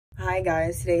Hi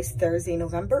guys, today's Thursday,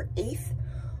 November 8th.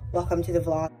 Welcome to the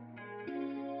vlog.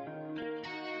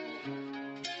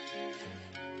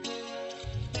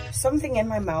 Something in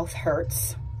my mouth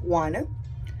hurts. 1,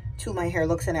 2, my hair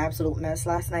looks an absolute mess.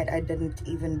 Last night I didn't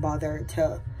even bother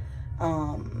to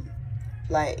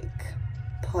like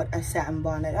put a satin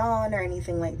bonnet on or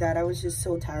anything like that. I was just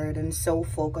so tired and so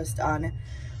focused on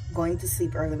going to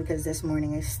sleep early because this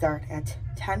morning I start at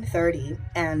 10:30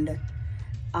 and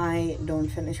I don't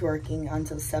finish working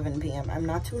until 7 p.m. I'm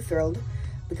not too thrilled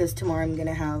because tomorrow I'm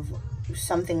gonna have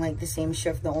something like the same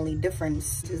shift. The only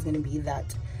difference is gonna be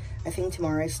that I think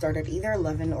tomorrow I start at either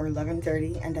 11 or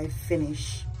 11:30 and I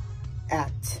finish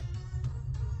at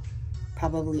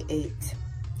probably 8.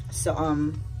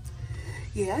 So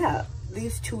yeah,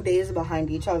 these 2 days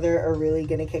behind each other are really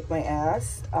gonna kick my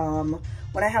ass.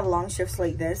 When I have long shifts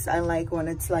like this, I like when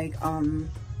it's like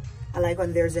I like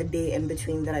when there's a day in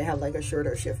between that I have like a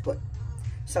shorter shift, but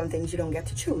some things you don't get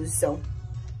to choose. So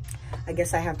I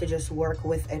guess I have to just work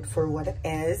with it for what it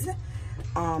is.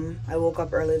 I woke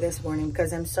up early this morning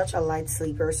because I'm such a light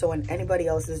sleeper. So when anybody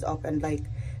else is up and like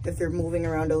if they're moving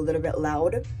around a little bit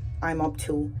loud, I'm up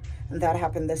too. And that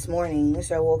happened this morning.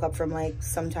 So I woke up from like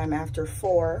sometime after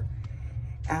 4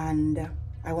 and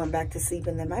I went back to sleep,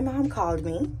 and then my mom called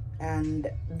me. And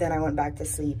then I went back to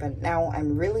sleep, and now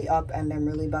I'm really up and I'm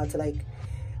really about to like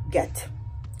get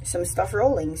some stuff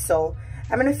rolling. So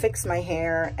I'm gonna fix my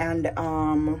hair, and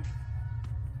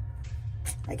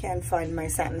I can't find my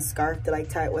satin scarf to like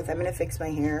tie it with. I'm gonna fix my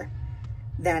hair,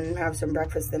 then have some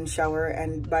breakfast, then shower,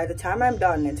 and by the time I'm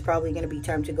done it's probably gonna be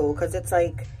time to go because it's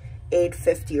like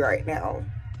 8:50 right now.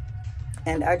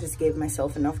 And I just gave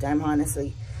myself enough time,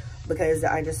 honestly, because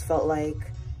I just felt like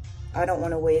I don't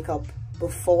want to wake up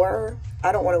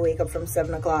I don't want to wake up from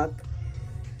 7 o'clock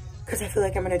because I feel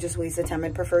like I'm gonna just waste the time.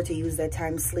 I'd prefer to use that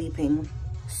time sleeping.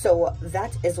 So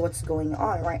that is what's going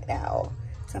on right now.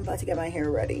 So I'm about to get my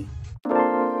hair ready.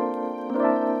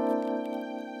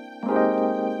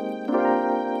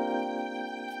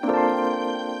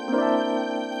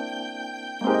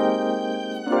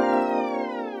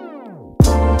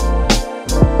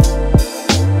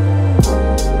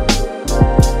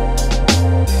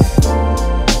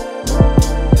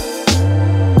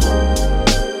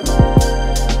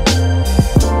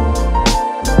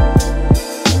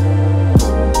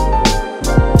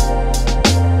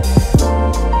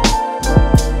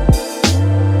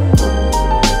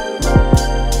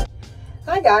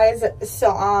 Guys,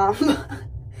 so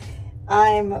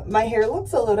my hair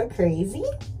looks a little crazy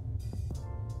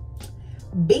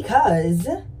because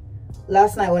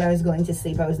last night when I was going to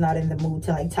sleep I was not in the mood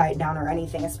to like tie it down or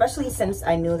anything, especially since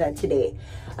I knew that today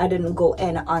I didn't go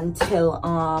in until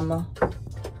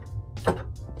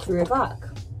 3 o'clock.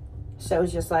 So I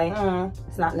was just like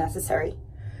it's not necessary.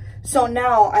 So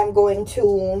now I'm going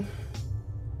to,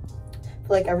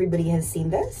 like, everybody has seen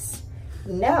this.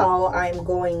 Now I'm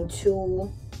going to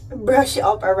brush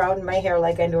up around my hair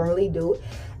like I normally do.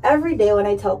 Every day when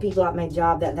I tell people at my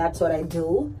job that that's what I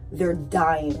do, they're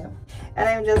dying. And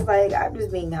I'm just like, I'm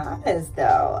just being honest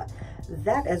though.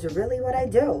 That is really what I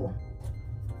do.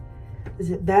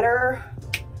 Is it better?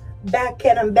 Back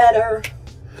and I'm better.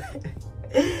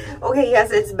 Okay,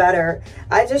 yes, it's better.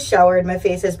 I just showered. My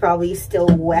face is probably still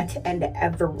wet and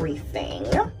everything.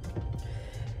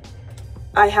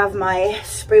 I have my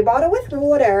spray bottle with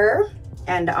water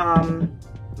and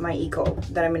my eco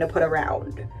that I'm gonna put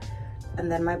around,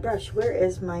 and then my brush. Where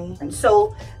is my? And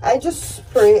so I just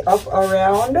spray up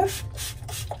around.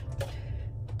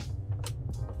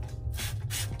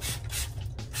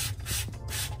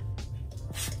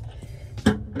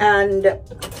 And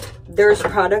there's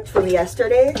product from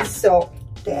yesterday, so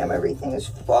damn, everything is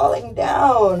falling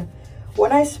down.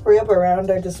 When I spray up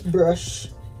around, I just brush.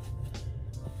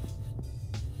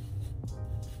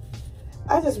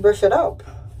 I just brush it up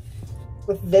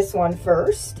with this one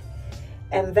first,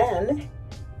 and then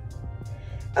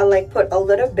I like put a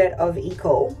little bit of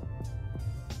eco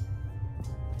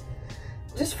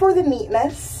just for the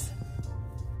neatness.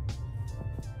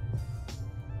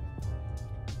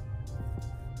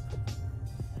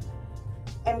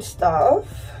 And stuff.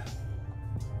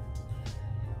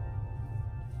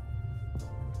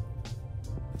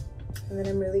 And then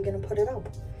I'm really gonna put it up.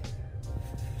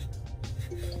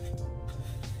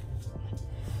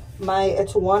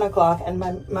 It's 1 o'clock and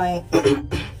my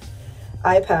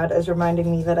iPad is reminding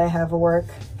me that I have work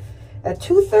at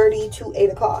 2:30 to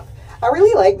 8 o'clock. I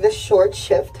really like this short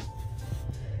shift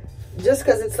just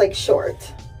because it's like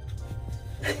short.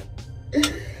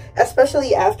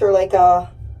 Especially after like a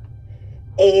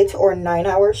 8 or 9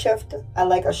 hour shift. I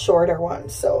like a shorter one,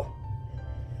 so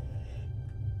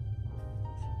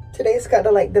Today's kind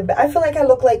of like I feel like I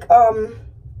look like the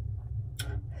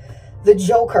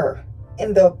Joker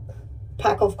in the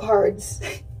pack of cards.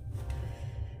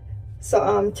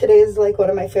 So today is like one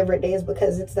of my favorite days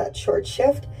because it's that short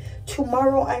shift.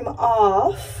 Tomorrow I'm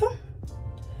off.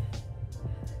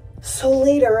 So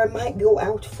later I might go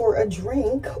out for a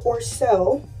drink or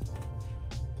so.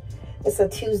 It's a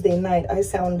Tuesday night. I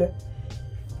sound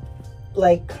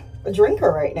like a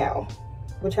drinker right now,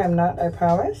 which I'm not, I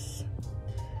promise.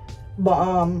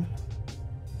 But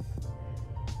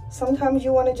sometimes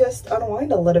you want to just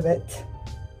unwind a little bit.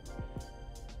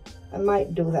 I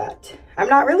might do that. I'm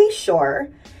not really sure.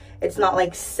 It's not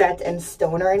like set in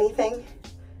stone or anything,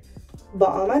 but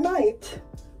I might.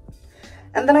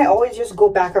 And then I always just go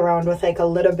back around with like a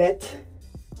little bit,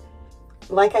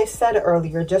 like I said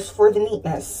earlier, just for the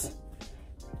neatness.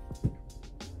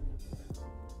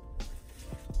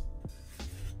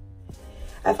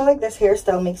 I feel like this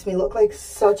hairstyle makes me look like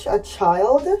such a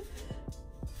child.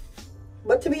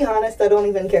 But to be honest, I don't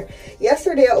even care.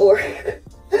 Yesterday at work,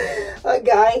 a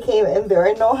guy came in there.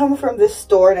 I know him from the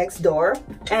store next door.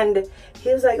 And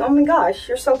he was like, oh my gosh,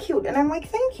 you're so cute. And I'm like,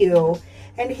 thank you.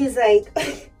 And he's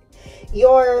like,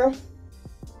 your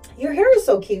hair is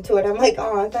so cute too. And I'm like,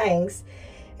 oh, thanks.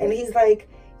 And he's like,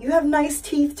 you have nice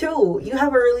teeth too. You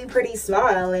have a really pretty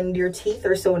smile and your teeth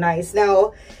are so nice.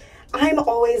 Now, I'm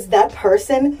always that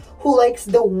person who likes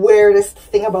the weirdest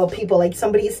thing about people, like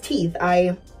somebody's teeth.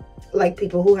 I like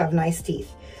people who have nice teeth.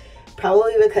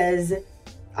 Probably because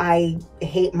I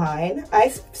hate mine. I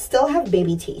still have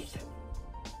baby teeth,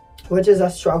 which is a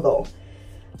struggle.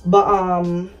 But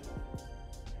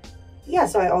yeah,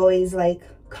 so I always like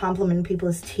compliment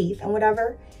people's teeth and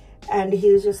whatever. And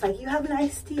he was just like, you have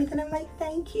nice teeth. And I'm like,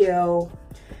 thank you.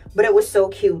 But it was so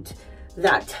cute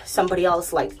that somebody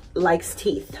else likes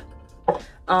teeth.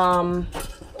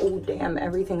 Oh damn,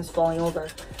 everything's falling over.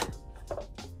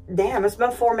 Damn, it's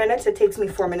been 4 minutes. It takes me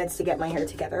 4 minutes to get my hair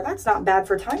together. That's not bad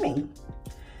for timing.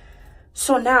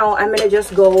 So now I'm gonna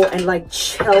just go and like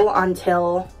chill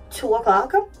until 2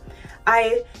 o'clock.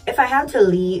 If I have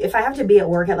to be at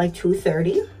work at like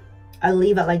 2:30, I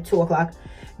leave at like 2 o'clock.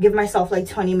 Give myself like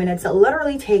 20 minutes. It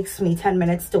literally takes me 10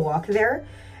 minutes to walk there.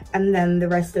 And then the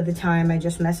rest of the time I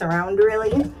just mess around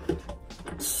really.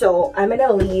 So I'm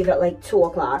gonna leave at like 2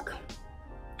 o'clock.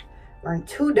 Wearing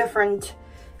 2 different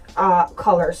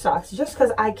color socks just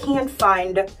because I can't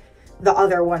find the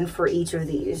other one for each of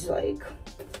these. Like,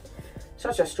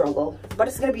 such a struggle. But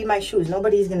it's gonna be my shoes.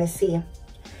 Nobody's gonna see.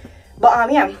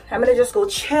 But yeah, I'm gonna just go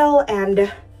chill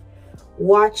and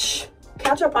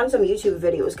catch up on some YouTube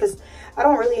videos because I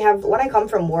don't really have, when I come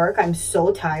from work, I'm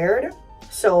so tired.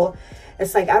 So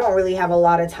it's like I don't really have a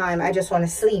lot of time. I just want to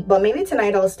sleep. But maybe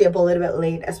tonight I'll stay up a little bit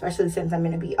late, especially since I'm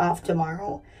going to be off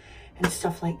tomorrow and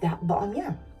stuff like that. But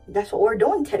yeah, that's what we're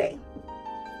doing today.